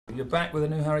You're back with a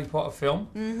new Harry Potter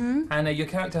film. And your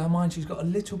character Hermione, she's got a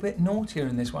little bit naughtier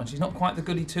in this one. She's not quite the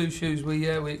goody two-shoes we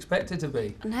expect her to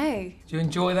be. No. Do you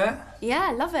enjoy that? Yeah,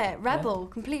 I love it. Rebel,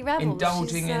 complete rebel.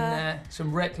 Indulging in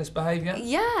some reckless behaviour?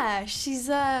 Yeah, she's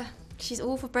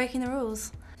all for breaking the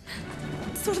rules.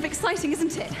 It's sort of exciting,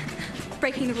 isn't it?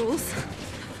 Breaking the rules.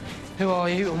 Who are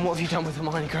you and what have you done with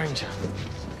Hermione Granger?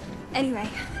 Anyway,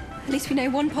 at least we know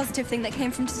one positive thing that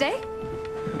came from today.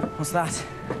 What's that?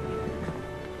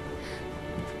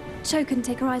 Cho couldn't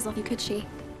take her eyes off you, could she?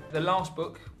 The last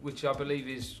book, which I believe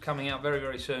is coming out very,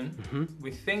 very soon,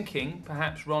 we're thinking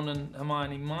perhaps Ron and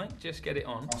Hermione might just get it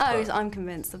on. Oh, I'm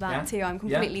convinced of that too. I'm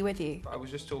completely with you. I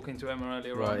was just talking to Emma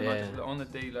earlier on, on the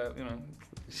deal, you know.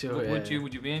 Sure,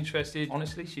 would you be interested?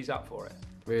 Honestly, she's up for it.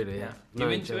 Really? Yeah. No,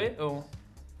 you into it, or?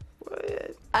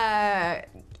 I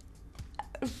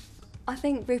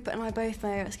think Rupert and I both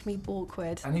know it's gonna be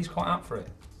awkward. And he's quite up for it.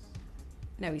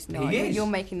 No, he's not. He is. You're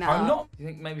making that I'm up. not. Do you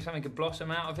think maybe something could blossom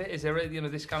out of it? Is there,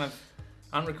 this kind of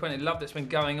unrequited love that's been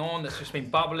going on, that's just been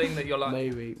bubbling, that you're like...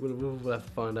 Maybe. We'll have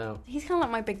to find out. He's kind of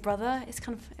like my big brother. It's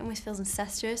kind of, it almost feels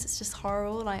incestuous. It's just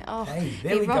horrible, like, oh. Hey,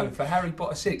 there we go, for Harry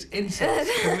Potter 6, incest.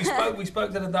 we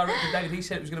spoke to the director, David, he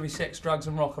said it was going to be sex, drugs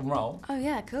and rock and roll. Oh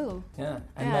yeah, cool. Yeah,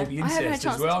 and maybe incest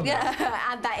as well. Yeah,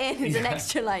 add that in as an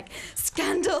extra, like,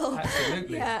 scandal.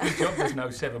 Absolutely. Yeah. Good job there's no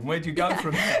 7. Where'd you go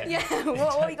from there? Yeah,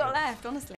 what you got left, honestly?